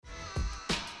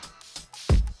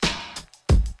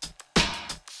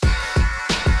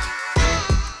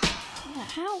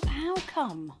How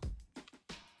come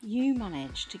you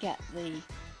managed to get the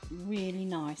really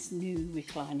nice new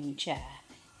reclining chair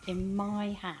in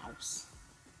my house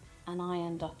and I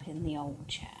end up in the old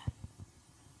chair?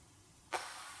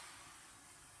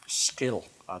 Skill,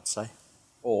 I'd say.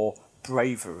 Or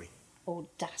bravery.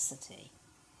 Audacity.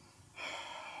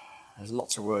 There's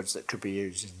lots of words that could be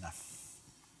used in there.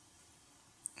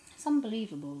 It's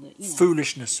unbelievable that,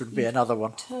 Foolishness would be another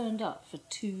one. Turned up for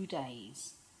 2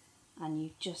 days and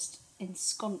you've just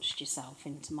ensconced yourself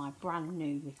into my brand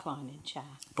new reclining chair.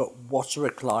 But what a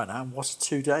recliner and what a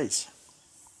 2 days.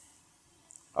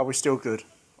 Are we still good?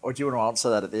 Or do you want to answer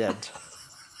that at the end?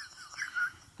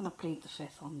 I'm going to plead the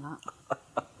fifth on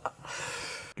that.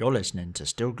 You're listening to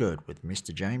Still Good with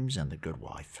Mr. James and the Good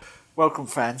Wife. Welcome,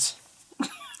 fans.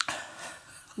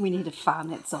 We need a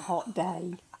fan, it's a hot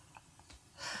day.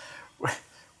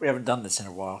 We haven't done this in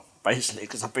a while, basically,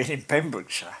 because I've been in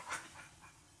Pembrokeshire.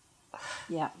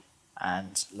 Yeah.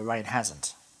 And Lorraine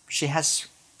hasn't. She has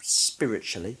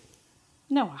spiritually.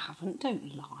 No, I haven't.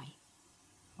 Don't lie.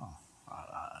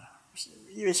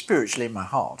 You're spiritually in my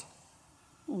heart.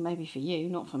 Well, maybe for you,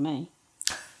 not for me.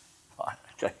 Right,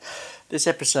 okay. This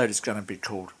episode is going to be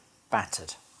called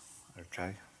Battered.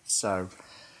 Okay, so...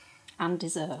 And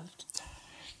deserved.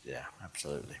 Yeah,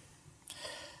 absolutely.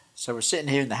 So we're sitting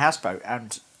here in the houseboat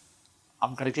and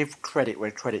I'm going to give credit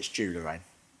where credit's due, Lorraine.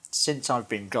 Since I've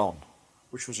Been Gone,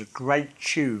 which was a great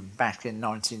tune back in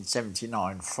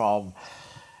 1979 from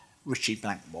Richie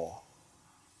Blackmore.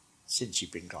 Since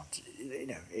You've Been Gone.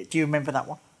 Do you remember that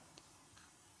one?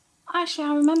 Actually,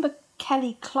 I remember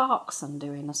Kelly Clarkson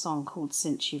doing a song called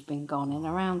Since You've Been Gone in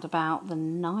around about the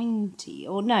 90s,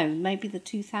 or no, maybe the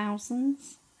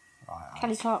 2000s. Right.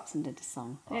 Kelly Clarkson did a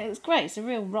song. Right. It was great. It's a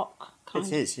real rock kind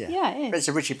of... It is, yeah. Yeah, it is. But it's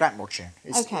a Richie Blackmore tune.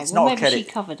 It's well, not maybe Kelly... she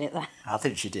covered it then. I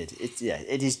think she did. It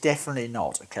is definitely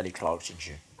not a Kelly Clarkson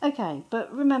tune. Okay,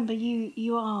 but remember,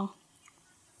 you are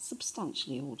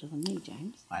substantially older than me,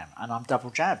 James. I am, and I'm double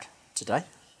jabbed today.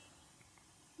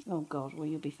 Oh, God, well,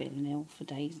 you'll be feeling ill for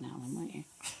days now then, won't you?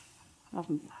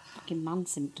 Having fucking man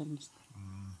symptoms.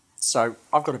 So,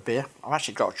 I've got a beer. I've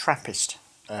actually got a Trappist.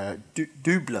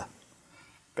 Double.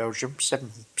 Belgium,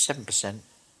 7%.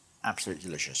 Absolutely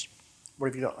delicious. What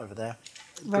have you got over there?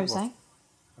 Rosé.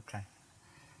 Okay.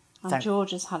 And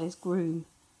George has had his groom.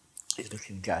 He's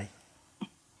looking gay.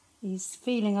 He's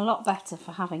feeling a lot better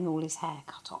for having all his hair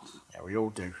cut off. Yeah, we all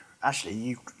do.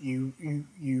 Actually, you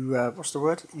what's the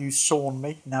word? You sawned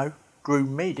me? No,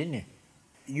 groomed me, didn't you?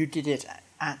 You did it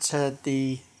at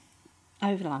the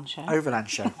Overland Show. Overland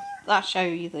Show. That show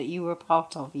that you were a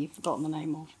part of, you've forgotten the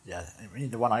name of. Yeah,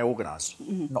 the one I organised,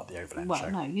 not the Overland Show.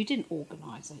 Well, no, you didn't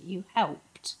organise it. You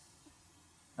helped.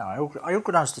 No, I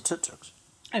organised the tuk-tuks.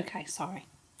 Okay, sorry.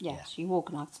 Yes, you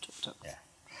organised the tuk-tuks. Yeah.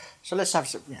 So let's have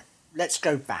some. Let's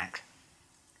go back.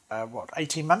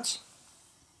 18 months?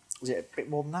 Was it a bit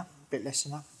more than that? A bit less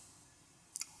than that?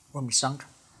 When we sunk?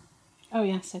 Oh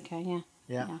yes, okay, yeah.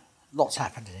 Yeah. Lots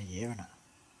happened in a year, hasn't it?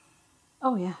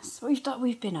 Oh yes,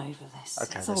 we've been over this.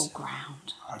 Okay, it's all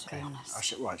ground, to be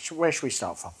honest. Right, where should we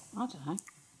start from? I don't know.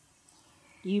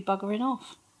 You buggering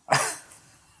off.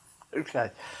 Okay.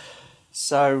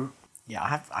 So,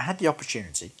 yeah, I had the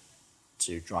opportunity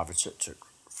to drive a tuk-tuk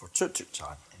for tuk-tuk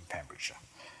time in Pembrokeshire.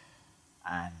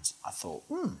 And I thought,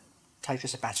 take a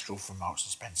sabbatical from Marks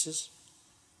and Spencer's.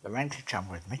 Lorraine could come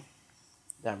with me.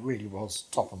 That really was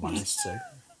top of my list too.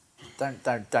 Don't.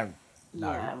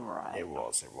 No, Yeah, right. It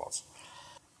was.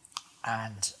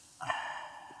 And,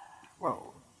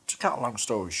 well, to cut a long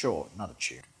story short, another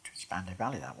tune. Spandau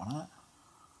Ballet, that one, isn't it?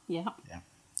 Yeah. Yeah.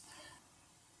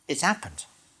 It's happened.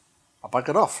 I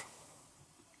buggered off.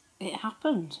 It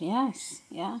happened, yes,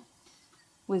 yeah.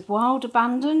 With wild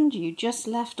abandon, you just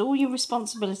left all your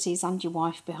responsibilities and your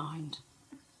wife behind.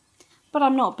 But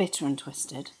I'm not bitter and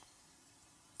twisted.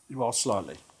 You are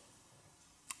slightly.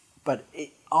 But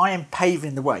I am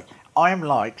paving the way. I am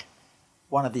like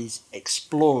one of these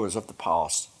explorers of the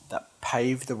past that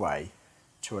paved the way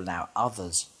to allow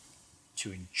others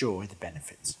to enjoy the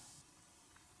benefits.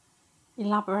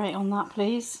 Elaborate on that,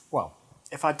 please. Well,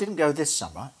 if I didn't go this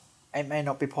summer, it may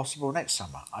not be possible next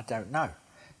summer. I don't know.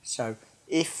 So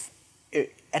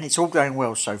and it's all going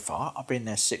well so far. I've been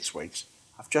there 6 weeks.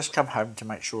 I've just come home to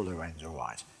make sure Lorraine's all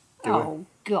right.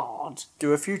 God.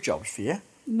 Do a few jobs for you.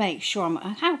 Make sure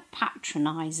how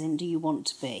patronising do you want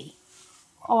to be?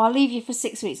 Oh, I'll leave you for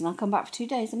 6 weeks and I'll come back for 2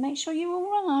 days and make sure you're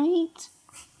all right.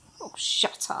 Oh,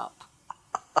 shut up.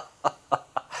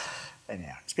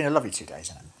 Anyhow, it's been a lovely 2 days,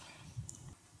 hasn't it?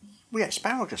 We ate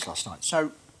asparagus last night,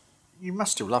 so you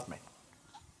must still love me.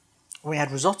 We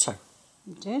had risotto.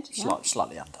 You did? Yeah.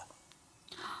 Slightly under.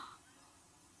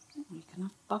 You can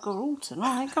have bugger all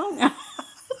tonight, can't you?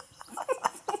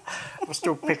 I'm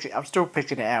still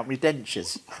picking it out. My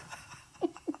dentures.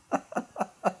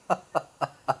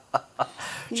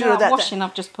 You know, that washing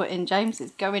I've just put in, James,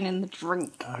 it's going in the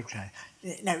drink. Okay.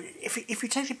 No, if you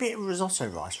take a bit of risotto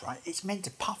rice, right, it's meant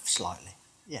to puff slightly.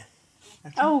 Yeah.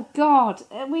 Okay. Oh, God.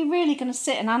 Are we really going to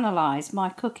sit and analyse my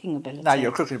cooking ability? No,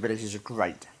 your cooking abilities are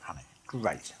great, honey.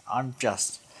 Great. I'm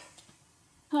just...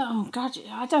 Oh, God,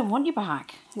 I don't want you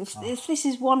back. If this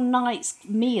is one night's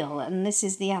meal and this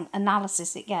is the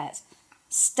analysis it gets,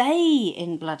 stay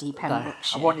in bloody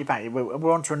Pembrokeshire. I want you back.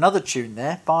 We're on to another tune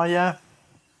there by...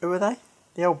 who are they?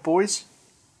 The Old Boys.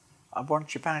 I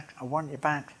want you back. I want you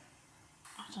back.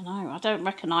 I don't know. I don't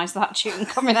recognise that tune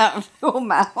coming out of your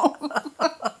mouth.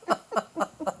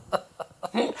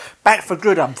 Back for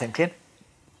good, I'm thinking.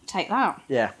 Take that.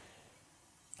 Yeah.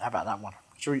 How about that one?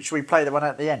 Should we play the one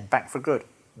at the end? Back for good?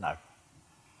 No.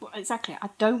 Well, exactly. I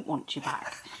don't want you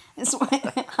back. It's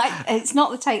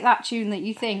not the Take That tune that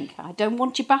you think. I don't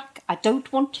want you back. I don't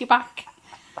want you back.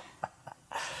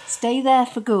 Stay there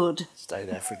for good. Stay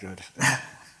there for good.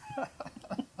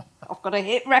 I've got a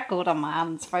hit record on my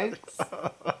hands, folks.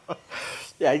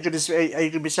 Yeah, are you going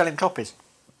to be selling copies?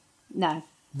 No.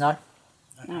 No?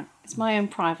 No. It's my own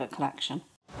private collection.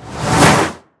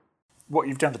 What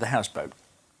you've done to the houseboat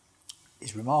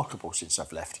is remarkable since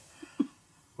I've left.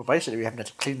 Well, basically, we haven't had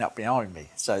to clean up behind me,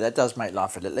 so that does make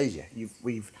life a little easier.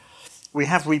 We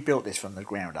have rebuilt this from the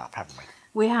ground up, haven't we?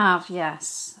 We have,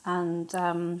 yes, and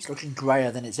it's looking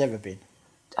greyer than it's ever been,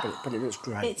 but it looks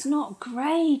great. It's not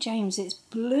grey, James. It's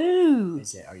blue.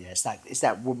 Is it? Oh yeah, it's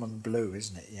that woman blue,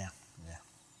 isn't it? Yeah.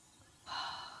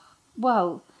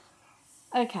 Well,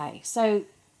 okay. So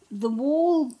the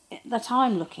wall that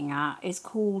I'm looking at is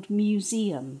called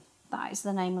Museum. That is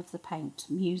the name of the paint,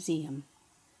 Museum.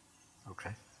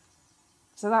 Okay.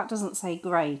 So that doesn't say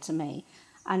grey to me,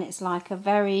 and it's like a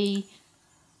very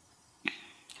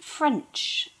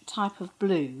French type of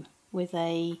blue with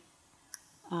a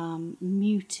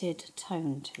muted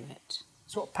tone to it.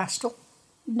 Sort of pastel?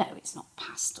 No, it's not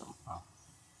pastel. Oh.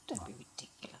 Don't be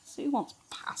ridiculous. Who wants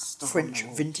pastel? French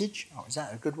vintage? Oh, is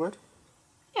that a good word?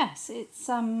 Yes, it's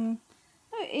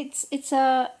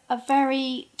a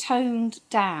very toned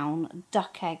down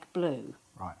duck egg blue.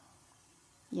 Right.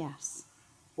 Yes.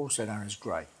 Also known as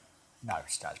grey. No,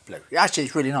 it's blue. Actually,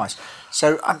 it's really nice.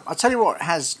 So I'll tell you what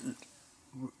has...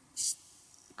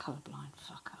 Colourblind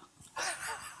fucker.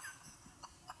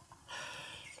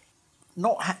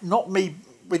 Not me.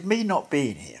 With me not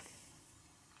being here,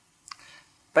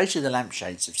 basically the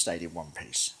lampshades have stayed in one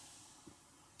piece.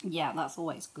 Yeah, that's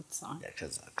always a good sign. Yeah,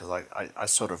 because I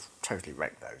sort of totally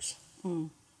wrecked those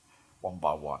one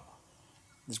by one.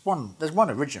 There's one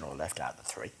original left out of the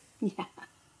three. Yeah.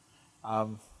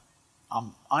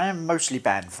 I am mostly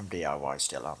banned from DIY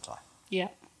still, aren't I? Yeah.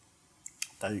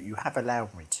 Though you have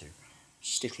allowed me to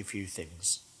stick a few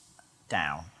things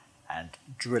down and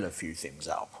drill a few things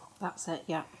up. That's it,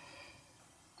 yeah.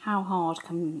 How hard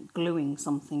can gluing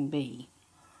something be?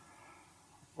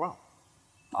 Well,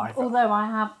 although I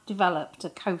have developed a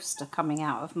coaster coming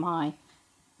out of my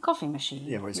coffee machine.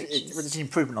 Yeah, well, it's an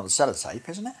improvement on the sellotape,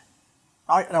 isn't it?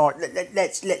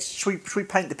 Should we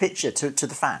paint the picture to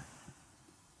the fan?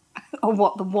 Or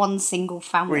what, the one single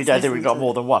fan? Well, you don't think we've got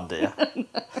more than one, do you?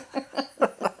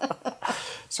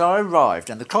 So I arrived,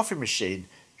 and the coffee machine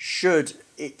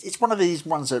it's one of these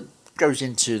ones that goes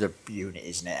into the unit,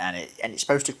 isn't it? And it's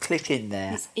supposed to click in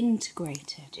there. It's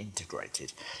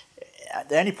integrated.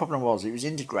 The only problem was it was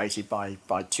integrated by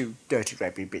two dirty grey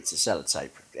bits of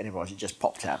sellotape. Otherwise, it just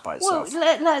popped out by itself.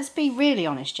 Well, let's be really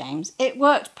honest, James. It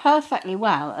worked perfectly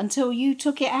well until you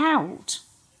took it out.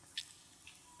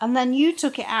 And then you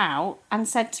took it out and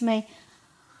said to me,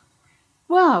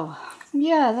 well,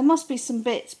 yeah, there must be some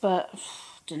bits, but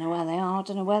don't know where they are,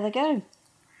 don't know where they go.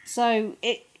 So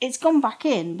it's gone back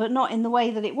in, but not in the way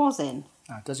that it was in.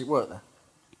 Oh, does it work there?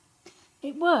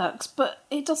 It works, but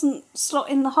it doesn't slot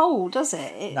in the hole, does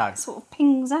it? It sort of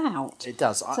pings out. It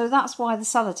does. So that's why the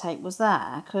sellotape was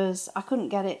there, because I couldn't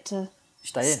get it to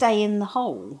stay in the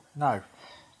hole. No,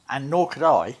 and nor could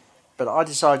I, but I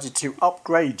decided to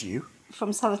upgrade you.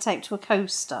 From sellotape to a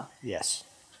coaster? Yes.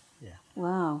 Yeah.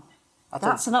 Wow.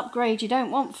 That's an upgrade you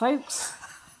don't want, folks.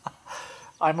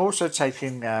 I'm also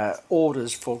taking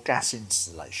orders for gas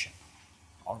installation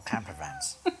on camper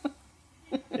vans.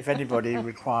 If anybody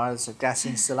requires a gas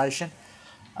installation,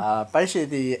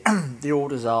 basically the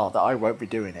orders are that I won't be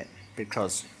doing it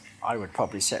because I would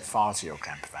probably set fire to your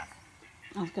camper van.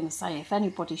 I was going to say, if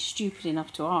anybody's stupid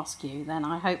enough to ask you, then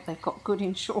I hope they've got good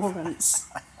insurance.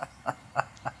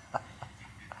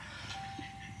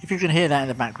 if you can hear that in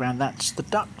the background, that's the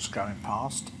ducks going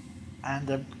past, and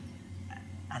a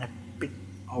big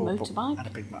Motorbike? and a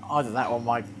big either that or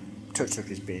my tuk-tuk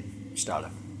is being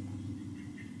stolen.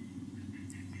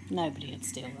 Nobody would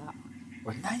steal that.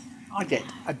 Wouldn't they? I get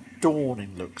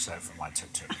adorning looks over my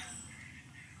tuk-tuk.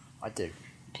 I do.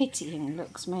 Pitying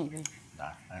looks, maybe.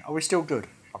 No. Are we still good?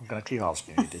 I'm going to keep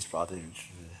asking you this, but I do.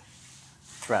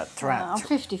 Throughout. I'm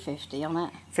 50-50 on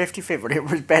it. 50-50, well, it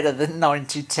was better than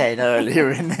 90-10 earlier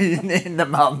in the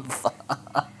month.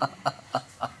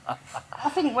 I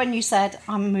think when you said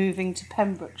I'm moving to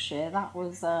Pembrokeshire, that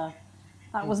was not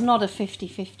a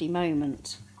 50-50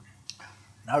 moment.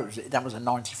 No, that was a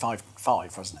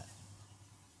 95-5, wasn't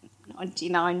it?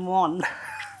 99-1.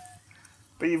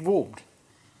 But you've warmed.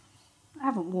 I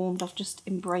haven't warmed, I've just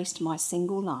embraced my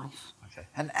single life. Okay.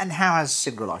 And how has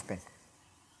single life been?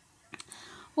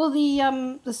 Well,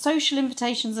 the social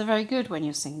invitations are very good when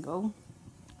you're single.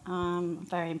 I'm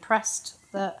very impressed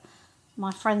that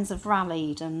my friends have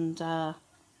rallied and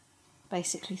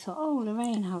basically thought, oh,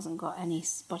 Lorraine hasn't got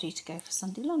anybody to go for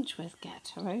Sunday lunch with.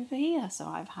 Get her over here. So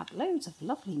I've had loads of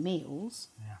lovely meals.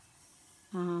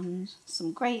 Yeah. And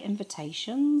some great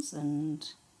invitations and,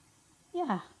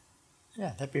 yeah.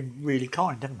 Yeah, they've been really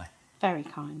kind, haven't they? Very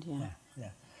kind, yeah.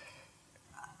 Yeah.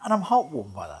 And I'm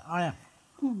heartwarmed by that. I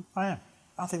am. I am.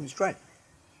 I think it's great.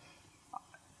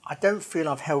 I don't feel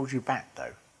I've held you back,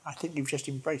 though. I think you've just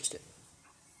embraced it.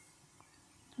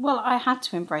 Well, I had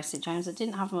to embrace it, James. I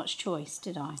didn't have much choice,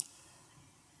 did I?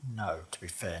 No, to be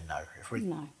fair, no. If we're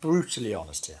No. brutally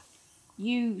honest here.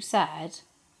 You said,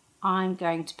 I'm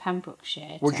going to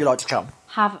Pembrokeshire. Would you like to come?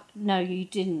 No, you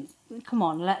didn't. Come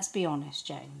on, let's be honest,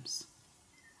 James.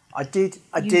 I did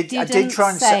didn't try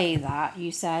and say that.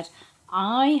 You said,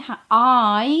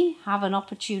 I have an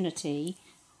opportunity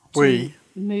to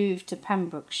move to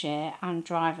Pembrokeshire and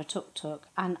drive a tuk-tuk,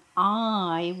 and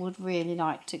I would really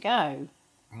like to go.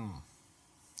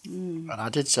 And I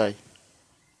did say,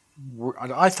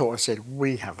 I thought I said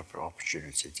we have an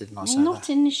opportunity, didn't I say Not that?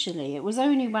 initially. It was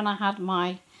only when I had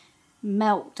my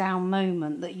meltdown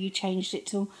moment that you changed it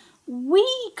to we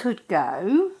could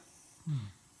go.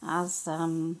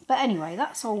 But anyway,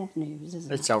 that's old news,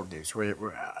 isn't it? It's old news.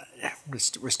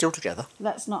 We're still together.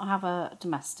 Let's not have a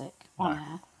domestic on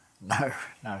air.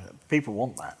 No, people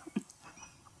want that.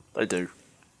 They do.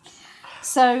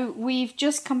 So we've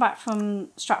just come back from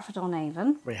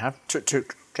Stratford-on-Avon We have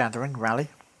tuk-tuk gathering rally.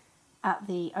 at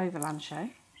the Overland Show.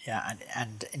 Yeah,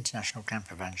 and International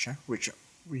Camper Van Show, which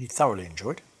we thoroughly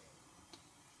enjoyed.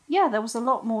 Yeah, there was a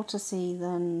lot more to see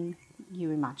than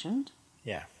you imagined.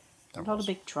 Yeah, A lot of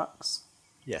big trucks.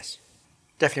 Yes,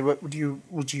 definitely.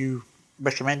 Would you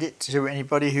recommend it to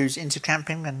anybody who's into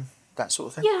camping and that sort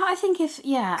of thing? Yeah, I think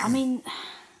I mean,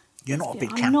 You're not a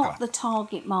big I'm camper. not the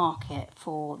target market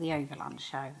for the Overland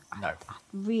Show. No. I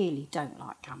really don't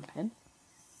like camping.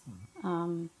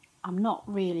 I'm not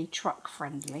really truck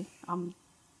friendly. I'm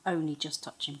only just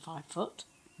touching 5 foot.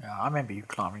 Yeah, I remember you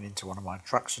climbing into one of my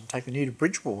trucks and taking you to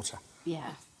Bridgewater.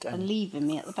 Yeah, Damn. and leaving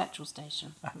me at the petrol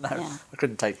station. No, Yeah. I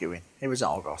couldn't take you in. It was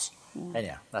Argos.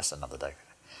 Anyhow, that's another day.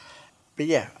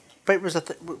 But it was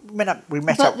we met up. We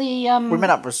met But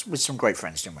up with some great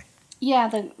friends, didn't we? Yeah,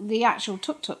 the actual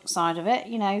tuk-tuk side of it,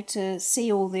 to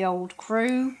see all the old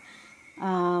crew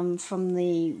from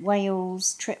the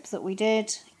Wales trip that we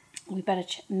did. We better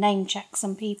name check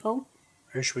some people.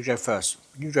 Who should we go first?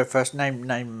 You go first. Name.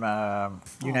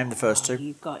 You name the first two.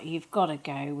 You've got to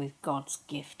go with God's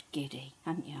gift, Giddy,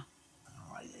 haven't you?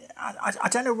 I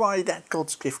don't know why that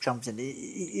God's gift comes in.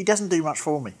 He doesn't do much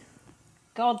for me.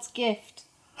 God's gift.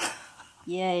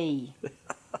 Yay.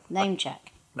 Name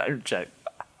check. No joke.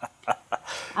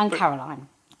 And Caroline.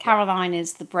 Caroline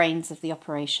is the brains of the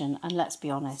operation, and let's be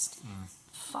honest,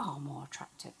 far more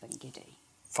attractive than Giddy.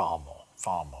 Far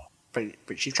more.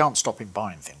 But she can't stop him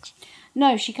buying things.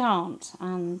 No, she can't.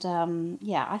 And,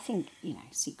 I think,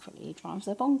 secretly he drives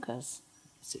her bonkers.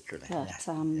 Secretly, But,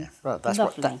 yeah. Well, that's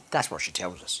lovely. that's what she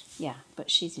tells us. Yeah, but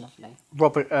she's lovely.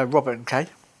 Robert and Kay.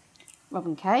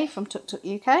 Robin Kay from Tuk Tuk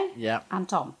UK. Yeah. And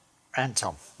Tom. And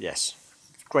Tom, yes.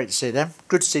 Great to see them.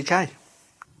 Good to see Kay.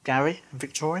 Gary and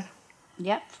Victoria.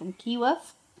 Yep, from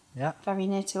Keyworth. Yeah. Very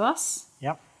near to us.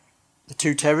 Yep. The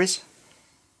two Terrys.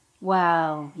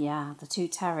 Well, yeah, the two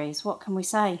Terrys. What can we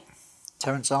say?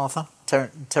 Terence Arthur. Terry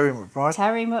McBride.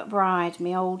 Terry McBride,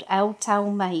 my old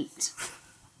L-Tel mate.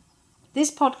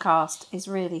 This podcast is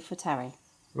really for Terry.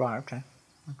 Right, okay.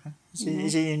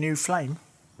 Is he a new flame?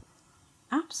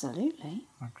 Absolutely.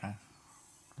 Okay.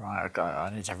 Right, okay. I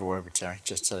need to have a word with Terry,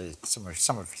 just to tell you some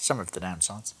of the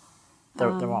downsides. There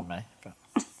aren't many, but...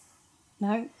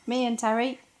 No, me and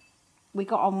Terry, we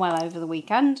got on well over the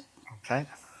weekend. Okay.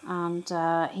 And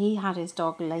he had his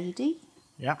dog Lady,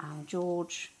 Yeah. and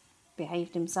George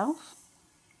behaved himself.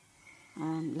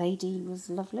 Lady was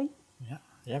lovely. Yeah.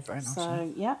 Yeah, very nice.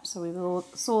 So, so we all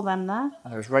saw them there.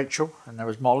 And there was Rachel, and there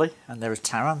was Molly, and there was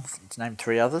Taran, to name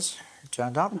 3 others who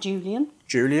turned up. And Julian.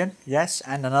 Julian, yes,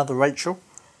 and another Rachel,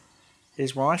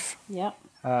 his wife. Yep.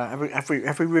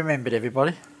 Have we remembered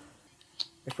everybody?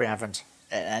 If we haven't.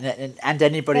 And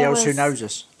anybody There else who was knows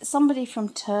us. Somebody from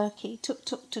Turkey, tuk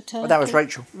to Turkey. Oh, that was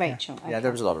Rachel. Rachel, Yeah, okay.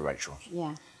 there was a lot of Rachels.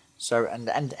 Yeah. So,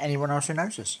 and anyone else who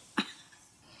knows us.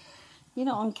 You're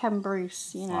not on Ken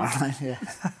Bruce, you know, Yeah.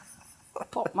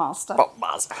 Popmaster.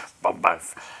 Bob,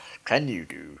 can you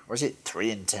do, was it 3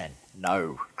 and 10?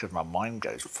 No, because my mind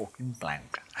goes fucking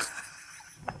blank.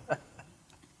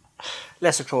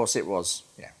 Unless, of course, it was,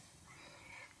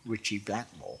 Richie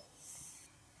Blackmore.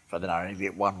 But then I only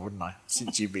get one, wouldn't I?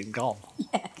 Since you've been gone.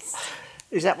 Yes.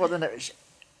 Is that what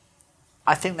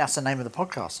I think that's the name of the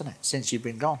podcast, isn't it? Since you've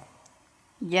been gone.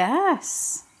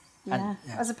 Yes. Yeah. And-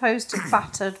 yeah. As opposed to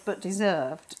battered but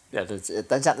deserved. Yeah, that's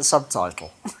that the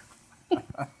subtitle.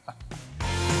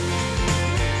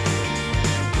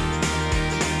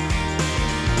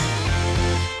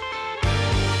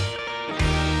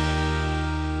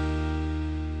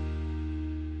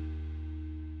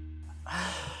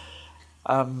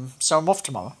 So I'm off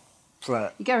tomorrow.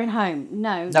 For You're going home?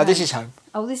 No. no, this is home.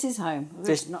 Oh, this is home.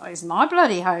 This- It's my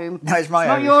bloody home. No, it's my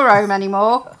Not home. your home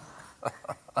anymore.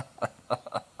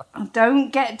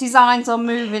 Don't get designs on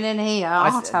moving in here,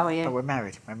 I'll tell But you. we're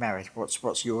married. We're married.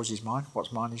 What's yours is mine.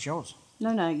 What's mine is yours.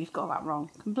 No, you've got that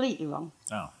wrong. Completely wrong.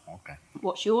 Oh, okay.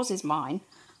 What's yours is mine.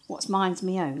 What's mine's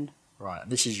me own. Right,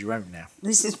 and this is your own now.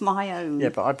 This is my own. Yeah,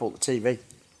 but I bought the TV.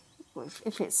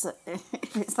 If it's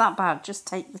that bad, just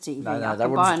take the TV. No, I that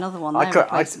can wouldn't. buy another one. I They're could,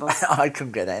 replaceable. I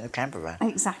couldn't get that in a camper van.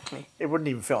 Exactly. It wouldn't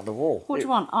even fit on the wall. What do you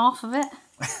want? Half of it?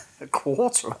 A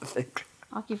quarter, I think.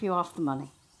 I'll give you half the money.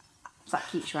 If that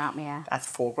keeps you out my hair.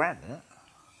 That's $4,000, isn't it?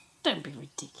 Don't be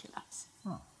ridiculous.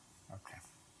 Okay.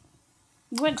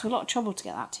 We went to a lot of trouble to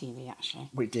get that TV, actually.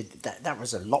 We did that. That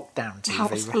was a lockdown TV.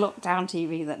 That was a lockdown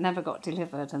TV that never got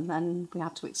delivered, and then we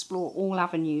had to explore all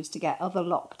avenues to get other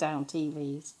lockdown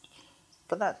TVs.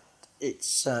 But it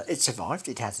survived.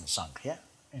 It hasn't sunk yet.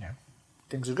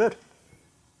 Things are good.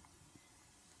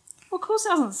 Well, of course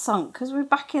it hasn't sunk, because we're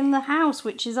back in the house,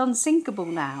 which is unsinkable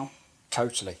now.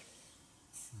 Totally.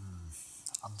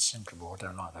 Unsinkable. I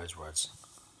don't like those words.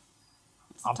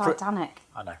 It's the Titanic.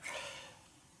 I know.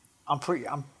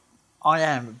 I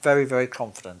am very, very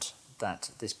confident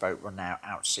that this boat will now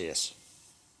outsee us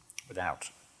without,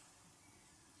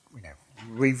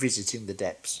 revisiting the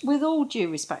depths. With all due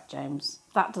respect, James,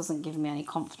 that doesn't give me any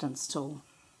confidence at all.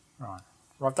 Right.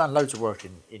 Well, I've done loads of work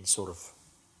in sort of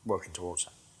working towards it.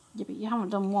 Yeah, but you haven't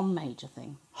done one major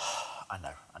thing. I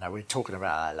know. We're talking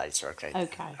about that later, okay?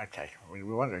 Okay. We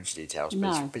won't go into details,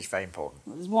 No. but it's very important.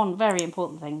 There's one very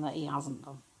important thing that he hasn't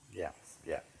done. Yeah.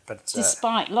 But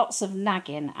Despite lots of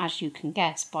nagging, as you can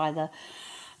guess by the...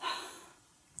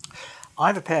 I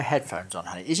have a pair of headphones on,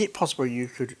 honey. Is it possible you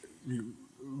could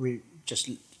just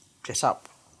get up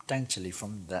daintily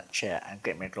from that chair and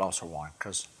get me a glass of wine?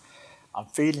 Because I'm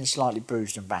feeling slightly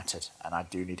bruised and battered, and I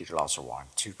do need a glass of wine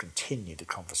to continue the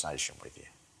conversation with you.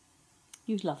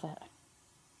 You love it.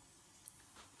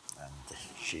 And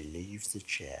she leaves the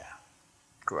chair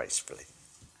gracefully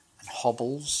and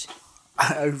hobbles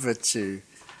over to...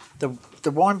 The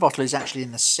wine bottle is actually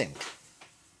in the sink.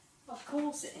 Of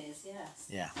course it is, yes.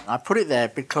 Yeah, I put it there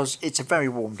because it's a very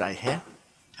warm day here,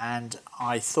 and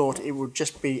I thought it would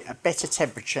just be a better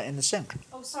temperature in the sink.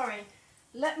 Oh, sorry.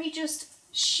 Let me just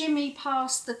shimmy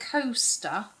past the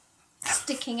coaster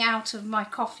sticking out of my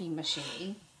coffee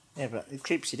machine. Yeah, but it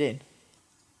keeps it in.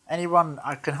 I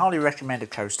can highly recommend a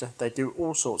coaster. They do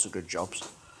all sorts of good jobs,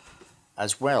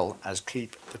 as well as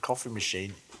keep the coffee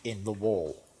machine in the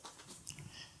wall.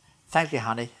 Thank you,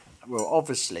 honey. Well,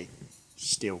 obviously,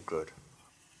 still good.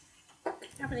 You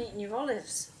haven't eaten your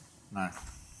olives. No.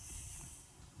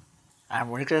 And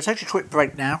we're going to take a quick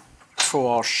break now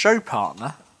for our show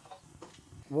partner,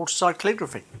 Waterside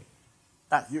Calligraphy.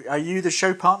 Are you the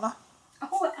show partner?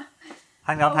 Oh,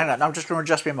 Hang on. I'm just going to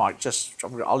adjust my mic.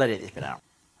 I'll edit this bit out.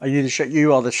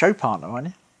 You are the show partner, aren't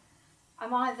you?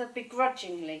 I'm either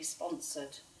begrudgingly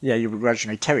sponsored. Yeah, you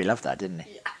begrudgingly. Terry loved that, didn't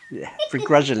he? Yeah,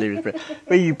 begrudgingly was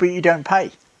brilliant. But you don't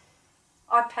pay.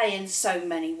 I pay in so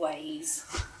many ways.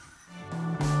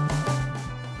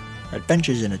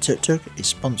 Adventures in a Tuk-Tuk is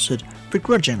sponsored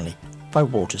begrudgingly by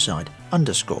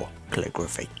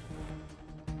Waterside_Calligraphy.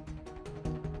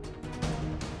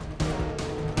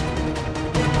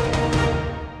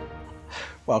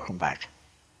 Welcome back.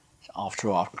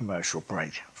 after our commercial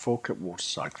break. Falkirk Water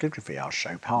Cyclography, our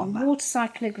show partner. Water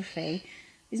Cyclography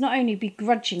is not only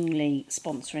begrudgingly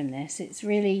sponsoring this, it's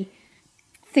really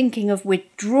thinking of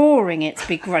withdrawing it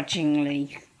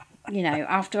begrudgingly. You know,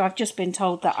 after I've just been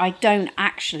told that I don't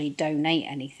actually donate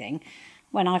anything,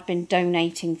 when I've been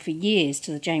donating for years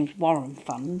to the James Warren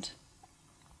Fund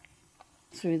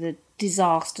through the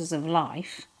disasters of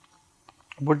life.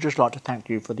 I would just like to thank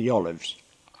you for the olives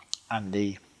and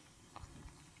the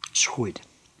squid.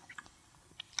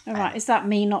 All right, is that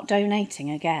me not donating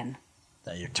again?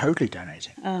 That you're totally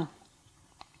donating. Oh.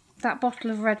 That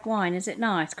bottle of red wine, is it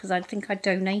nice? Because I think I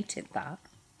donated that.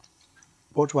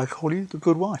 What do I call you? The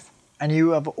good wife. And you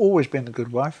have always been the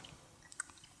good wife.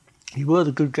 You were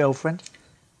the good girlfriend,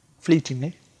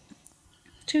 fleetingly.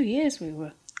 2 years we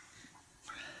were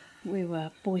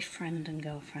boyfriend and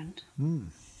girlfriend.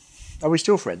 Are we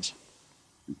still friends?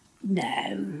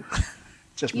 No.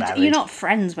 Just married. You're not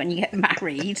friends when you get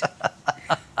married.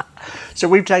 So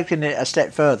we've taken it a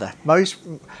step further. Most,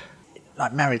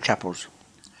 like married couples,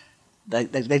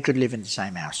 they could live in the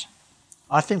same house.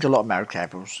 I think a lot of married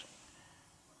couples,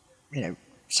 you know,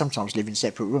 sometimes live in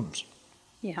separate rooms.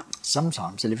 Yeah.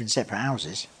 Sometimes they live in separate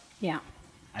houses. Yeah.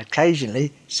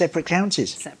 Occasionally, separate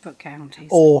counties. Separate counties.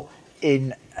 Or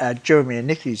in Jeremy and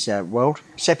Nikki's world,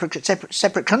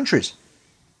 separate countries.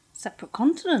 Separate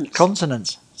continents.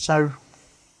 Continents. So,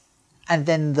 and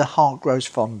then the heart grows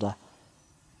fonder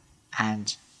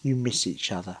and you miss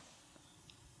each other.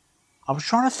 I was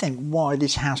trying to think why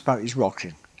this houseboat is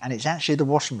rocking, and it's actually the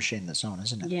washing machine that's on,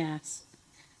 isn't it? Yes.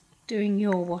 Doing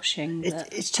your washing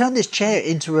that It's turned this chair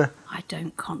into a... I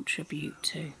don't contribute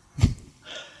to.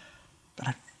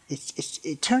 But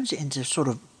it turns it into sort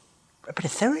of a bit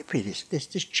of therapy,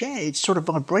 this chair. It's sort of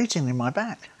vibrating in my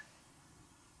back.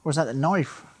 Or was that the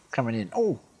knife coming in?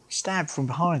 Oh, stabbed from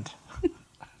behind.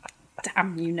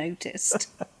 Damn, you noticed.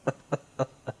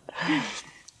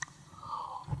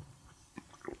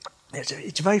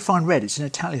 It's a very fine red. It's an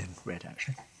Italian red,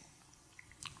 actually.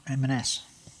 M&S.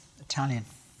 Italian.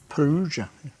 Perugia.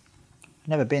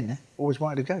 Never been there. Always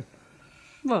wanted to go.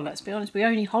 Well, let's be honest, we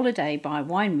only holiday by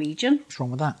wine region. What's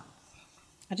wrong with that?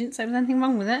 I didn't say there was anything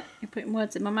wrong with it. You're putting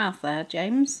words in my mouth there,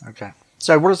 James. Okay.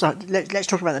 So what is that? Let's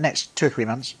talk about the next 2 or 3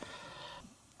 months.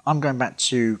 I'm going back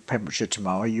to Pembrokeshire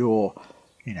tomorrow. You're,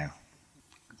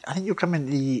 I think you're coming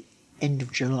at the end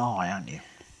of July, aren't you?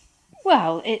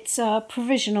 Well, it's a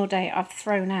provisional date I've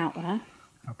thrown out there.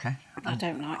 Okay. I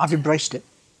don't like I've embraced it.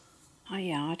 Oh,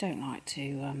 yeah, I don't like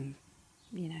to,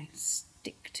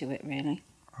 stick to it, really.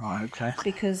 Right, okay.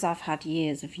 Because I've had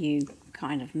years of you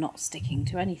kind of not sticking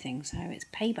to anything, so it's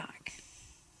payback.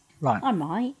 Right. I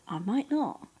might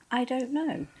not. I don't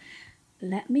know.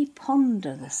 Let me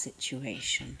ponder the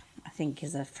situation, I think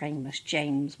is a famous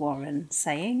James Warren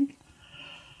saying.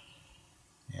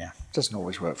 Yeah, doesn't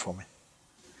always work for me.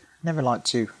 Never like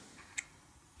to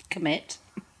Commit.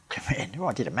 commit. Well,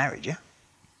 I did a marriage,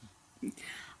 yeah.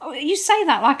 Oh, you say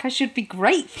that like I should be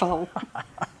grateful.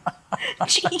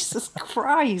 Jesus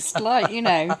Christ,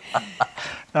 No,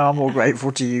 I'm more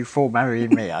grateful to you for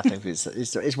marrying me. I think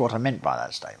is what I meant by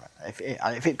that statement.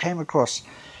 If it came across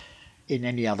in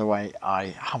any other way, I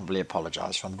humbly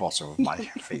apologise from the bottom of my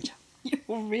feet.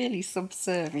 You're really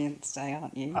subservient today,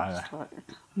 aren't you? I know. Just like,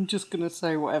 I'm just going to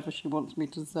say whatever she wants me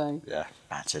to say. Yeah.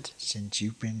 Battered. Since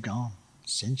you've been gone.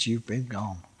 Since you've been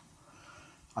gone.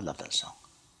 I love that song.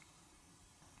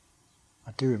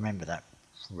 I do remember that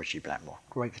from Richie Blackmore.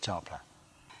 Great guitar player.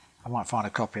 I might find a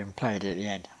copy and play it at the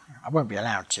end. I won't be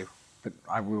allowed to, but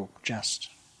I will just.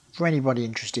 For anybody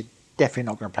interested, definitely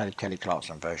not going to play the Kelly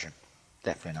Clarkson version.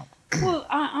 Definitely not. Well,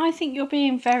 I think you're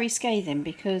being very scathing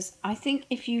because I think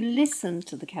if you listen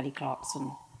to the Kelly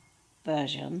Clarkson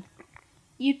version,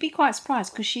 you'd be quite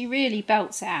surprised because she really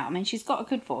belts it out. I mean, she's got a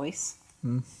good voice.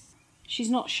 Mm. She's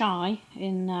not shy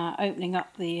in opening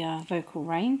up the vocal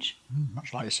range.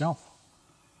 Much like yourself.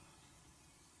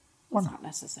 Was that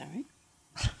necessary?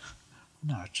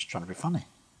 No, it's just trying to be funny.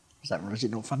 Is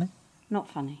it not funny? Not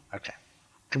funny. Okay.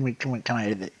 Can I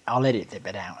edit it? I'll edit the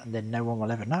bit out and then no one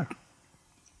will ever know.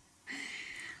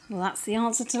 Well, that's the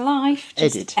answer to life.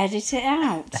 Just edit it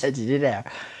out. Edit it out.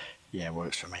 Yeah, it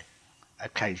works for me.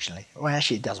 Occasionally. Well,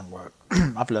 actually, it doesn't work.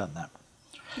 I've learned that.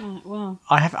 Right, well,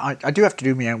 I do have to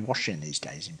do my own washing these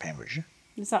days in Pembrokeshire.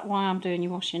 is that why I'm doing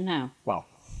your washing now? Well,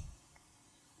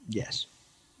 yes.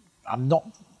 I'm not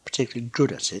particularly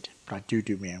good at it, but I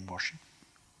do my own washing.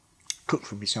 Cook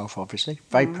for myself, obviously.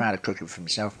 Very proud of cooking for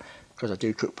myself because I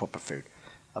do cook proper food.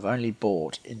 I've only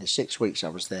bought, in the 6 weeks I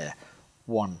was there,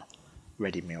 one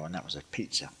ready meal, and that was a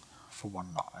pizza for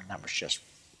one night, and that was just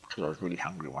because I was really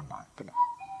hungry one night. But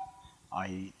I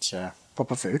eat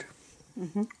proper food.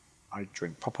 Mm-hmm. I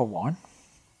drink proper wine.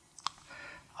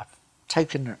 I've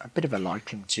taken a bit of a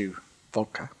liking to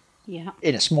vodka Yeah.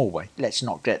 in a small way. Let's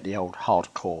not get the old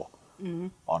hardcore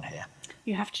on here.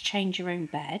 You have to change your own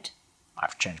bed.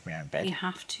 I've changed my own bed. You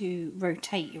have to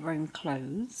rotate your own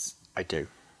clothes. I do.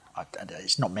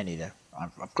 It's not many though.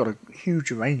 I've got a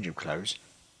huge range of clothes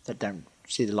that don't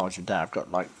see the light of day. I've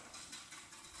got like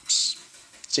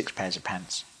 6 pairs of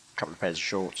pants, a couple of pairs of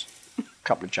shorts, a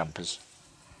couple of jumpers.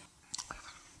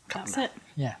 That's it.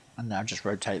 Yeah, and now just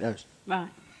rotate those. Right.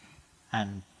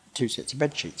 And 2 sets of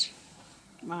bed sheets.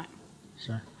 Right.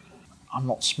 So I'm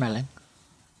not smelling,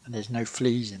 and there's no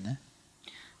fleas in there.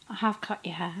 I have cut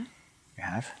your hair. You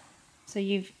have? So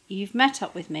you've met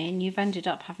up with me and you've ended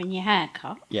up having your hair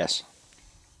cut. Yes.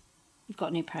 You've got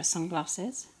a new pair of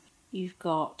sunglasses. You've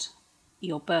got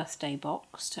your birthday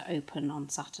box to open on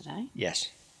Saturday. Yes.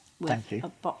 With Thank you. a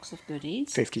box of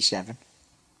goodies. 57.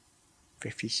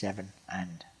 57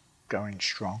 and going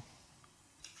strong.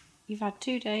 You've had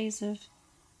 2 days of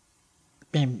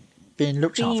Being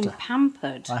looked being after.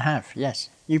 pampered. I have, yes.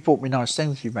 You bought me nice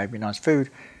things, you made me nice food,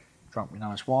 drunk me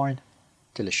nice wine.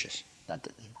 Delicious.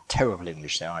 Terrible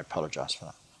English there, I apologise for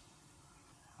that.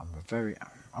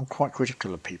 I'm quite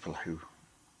critical of people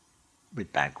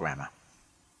with bad grammar.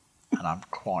 And I'm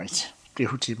quite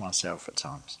guilty myself at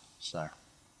times. So,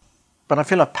 but I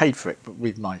feel I've paid for it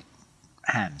with my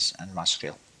hands and my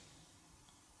skill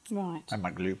Right. and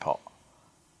my glue pot.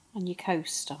 And your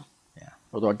coaster. Yeah.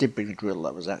 Although I did bring a drill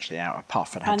that was actually out of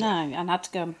puff and I know, and had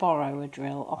to go and borrow a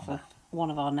drill off of one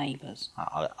of our neighbours.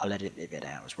 I'll let it live it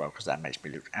out as well because that makes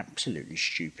me look absolutely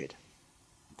stupid.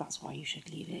 That's why you should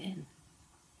leave it in.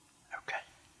 Okay.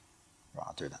 Right,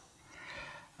 I'll do that.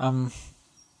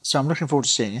 So I'm looking forward to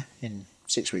seeing you in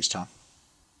 6 weeks' time.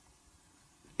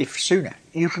 If sooner.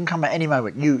 You can come at any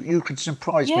moment. You can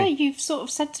surprise Yeah, me. you've sort of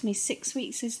said to me 6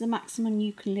 weeks is the maximum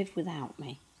you can live without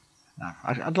me. No,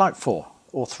 I'd like 4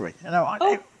 or 3. No, I'd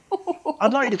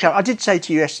like you to come. I did say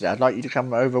to you yesterday I'd like you to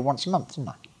come over once a month, didn't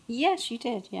I? Yes, you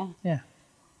did, yeah. Yeah.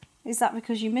 Is that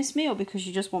because you miss me or because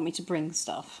you just want me to bring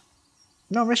stuff?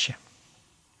 No, I miss you.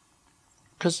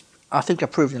 Because I think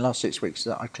I've proved in the last 6 weeks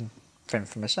that I can fend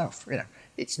for myself. You know,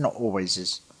 it's not always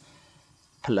as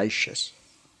palatial.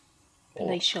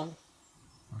 Palatial.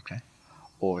 Okay.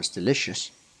 Or as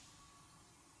delicious.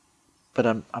 But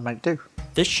I make do.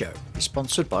 This show is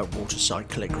sponsored by Waterside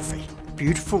Calligraphy.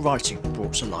 Beautiful writing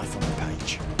brought to life on the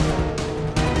page.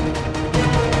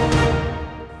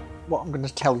 What I'm going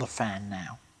to tell the fan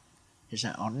now is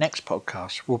that our next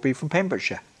podcast will be from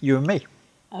Pembrokeshire, you and me.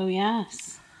 Oh,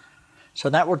 yes. So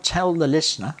that will tell the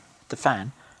listener, the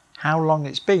fan, how long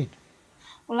it's been.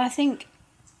 Well, I think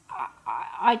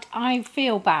I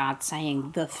feel bad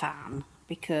saying the fan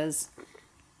because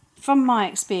from my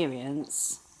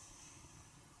experience,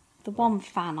 the one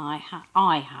fan I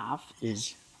have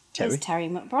Is Terry. is Terry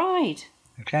McBride.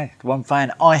 Okay. The one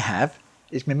fan I have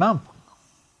is my mum.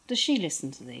 Does she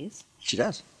listen to these? She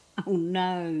does. Oh,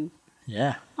 no.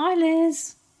 Yeah. Hi,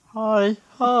 Liz. Hi.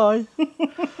 I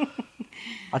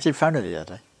did phone her the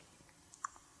other day.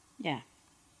 Yeah.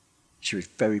 She was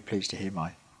very pleased to hear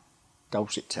my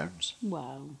dulcet tones.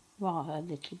 Well, you are her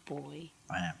little boy.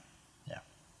 I am. Yeah.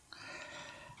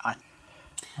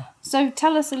 So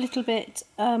tell us a little bit.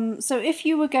 So if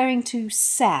you were going to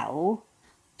sell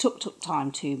Tuk Tuk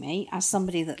Time to me as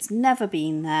somebody that's never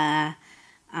been there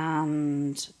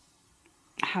and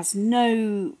has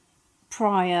no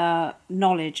prior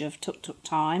knowledge of Tuk Tuk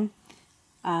Time,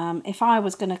 if I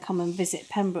was going to come and visit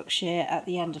Pembrokeshire at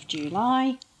the end of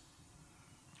July,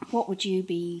 what would you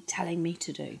be telling me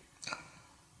to do?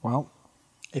 Well,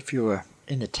 if you were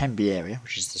in the Tenby area,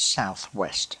 which is the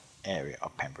southwest area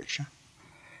of Pembrokeshire,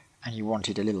 and you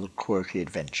wanted a little quirky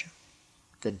adventure,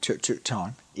 then Tuk Tuk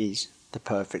Time is the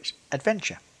perfect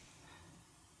adventure.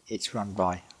 It's run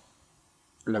by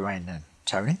Lorraine and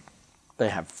Tony. They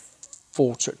have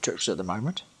 4 Tuk Tuks at the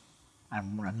moment,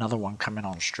 and another one coming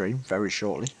on stream very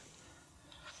shortly.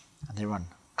 And they run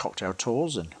cocktail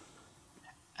tours and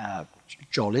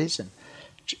jollies, and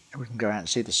we can go out and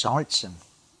see the sights, and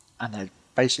they're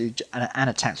basically and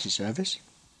a taxi service.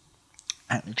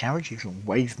 Out in the carriage, you can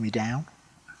wave me down,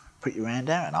 put your hand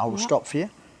out, and I will stop for you.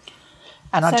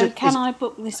 And So can I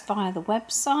book this via the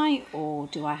website or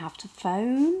do I have to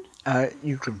phone?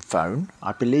 You can phone.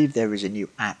 I believe there is a new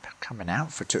app coming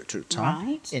out for Tuk Tuk Time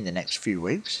Right. in the next few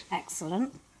weeks.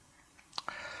 Excellent.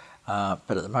 But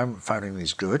at the moment, phoning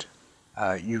is good.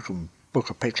 You can book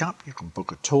a pickup. You can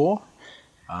book a tour.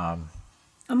 And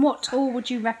what tour would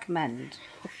you recommend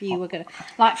if you were going to...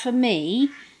 Like for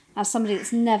me, as somebody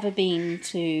that's never been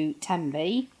to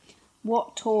Tenby,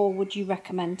 what tour would you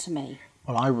recommend to me?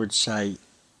 Well, I would say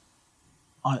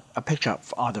I pick up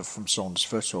either from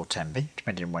Saundersfoot or Tenby,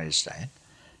 depending on where you're staying.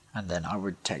 And then I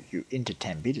would take you into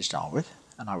Tenby to start with.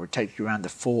 And I would take you around the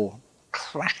 4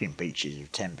 cracking beaches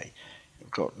of Tenby.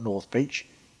 You've got North Beach,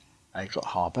 you've got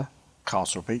Harbour,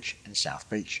 Castle Beach and South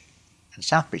Beach. And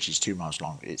South Beach is 2 miles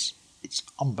long. It's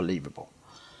unbelievable.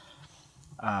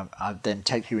 I'd then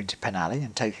take you into Penally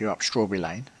and take you up Strawberry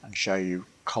Lane and show you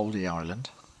Coldy Island.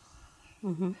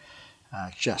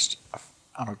 Just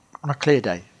on a clear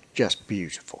day, just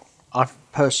beautiful. I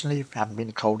personally haven't been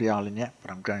to Coldy Island yet,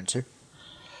 but I'm going to.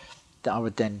 I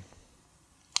would then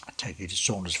take you to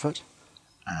Saundersfoot,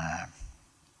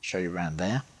 show you around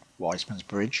there, Wiseman's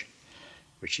Bridge,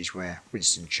 which is where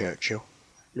Winston Churchill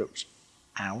looked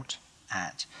out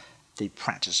at the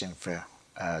practicing for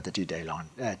the D-Day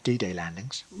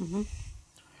landings.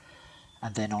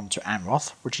 And then on to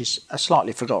Amroth, which is a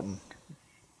slightly forgotten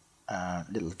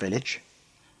little village,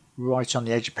 right on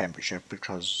the edge of Pembrokeshire,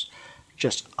 because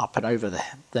just up and over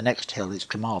the next hill is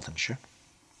Carmarthenshire.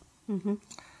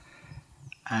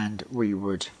 And we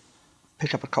would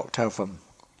pick up a cocktail from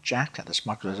Jack at the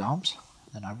Smuggler's Arms.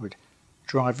 Then I would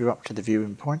drive you up to the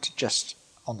viewing point just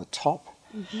on the top.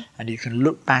 And you can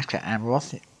look back at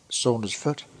Amroth,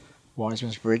 Saundersfoot,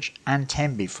 Wiseman's Bridge and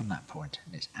Tenby from that point.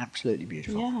 And it's absolutely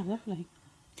beautiful. Yeah, lovely.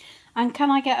 And can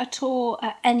I get a tour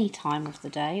at any time of the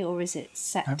day, or is it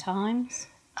set times?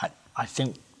 I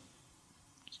think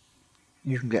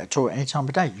you can get a tour at any time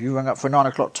of day. You rang up for a 9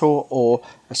 o'clock tour or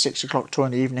a 6 o'clock tour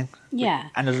in the evening. Yeah.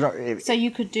 And so you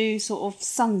could do sort of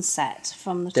sunset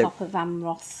from the top of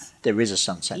Amroth. There is a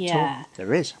sunset tour.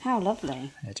 There is. How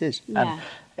lovely. It is. Yeah.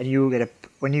 And you will get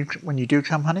when you do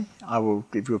come, honey, I will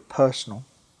give you a personal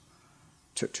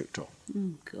tuk-tuk tour.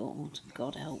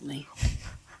 God help me.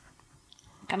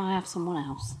 Can I have someone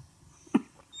else?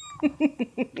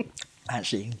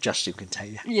 Actually, Justin can tell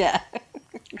you. Yeah.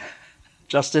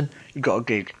 Justin, you've got a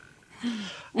gig.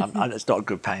 It's not a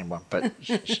good paying one, but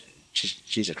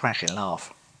she's a cracking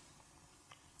laugh.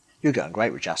 You're going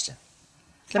great with Justin.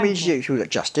 Let me introduce you. We've got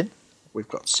Justin, we've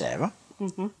got Sarah,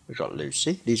 we've got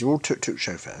Lucy. These are all tuk-tuk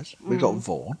chauffeurs. We've got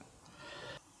Vaughan.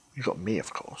 We've got me,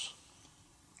 of course.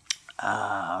 Who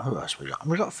else we got?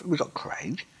 We've got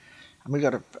Craig. And we've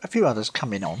got a few others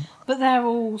coming on. But they're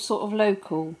all sort of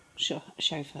local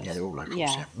chauffeurs. Yeah, they're all locals.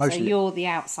 Yeah. Mostly. So you're the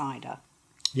outsider.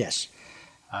 Yes.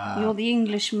 You're the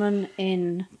Englishman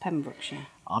in Pembrokeshire.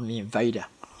 I'm the invader.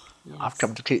 Yes. I've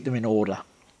come to keep them in order.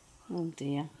 Oh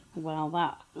dear. Well,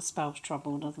 that spells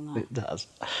trouble, doesn't it? It does.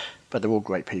 But they're all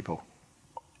great people.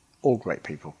 All great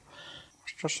people.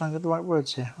 Just trying to get the right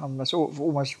words here. I'm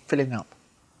almost filling up.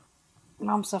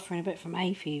 I'm suffering a bit from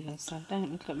hay fever, so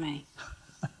don't look at me.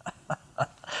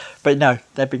 But no,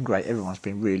 they've been great. Everyone's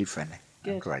been really friendly.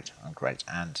 Good. And great.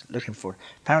 And looking forward.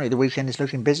 Apparently the weekend is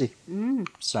looking busy.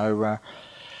 So...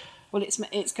 well,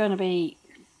 it's going to be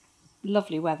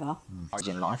lovely weather.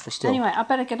 in life for still. Anyway, I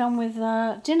better get on with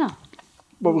dinner.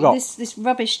 What we got? This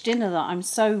rubbish dinner that I'm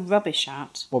so rubbish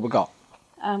at. What we got?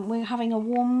 We're having a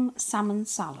warm salmon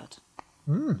salad.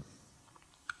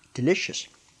 Delicious.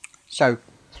 So,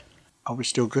 are we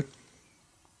still good?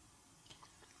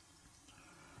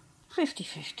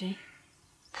 50-50.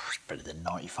 It's better than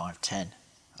 95-10.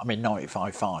 I mean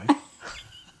 95-5.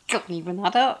 Can't even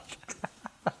add up.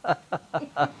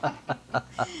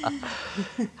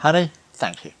 Honey,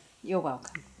 thank you. You're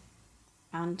welcome.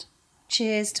 And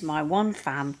cheers to my one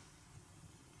fan,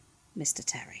 Mr.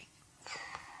 Terry.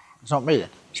 It's not me then.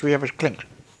 Should we have a clink?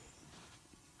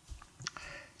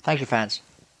 Thank you, fans.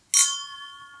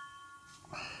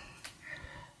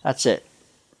 That's it.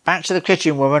 Back to the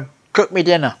kitchen, woman. Cook me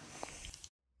dinner.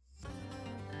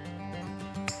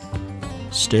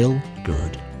 Still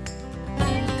good.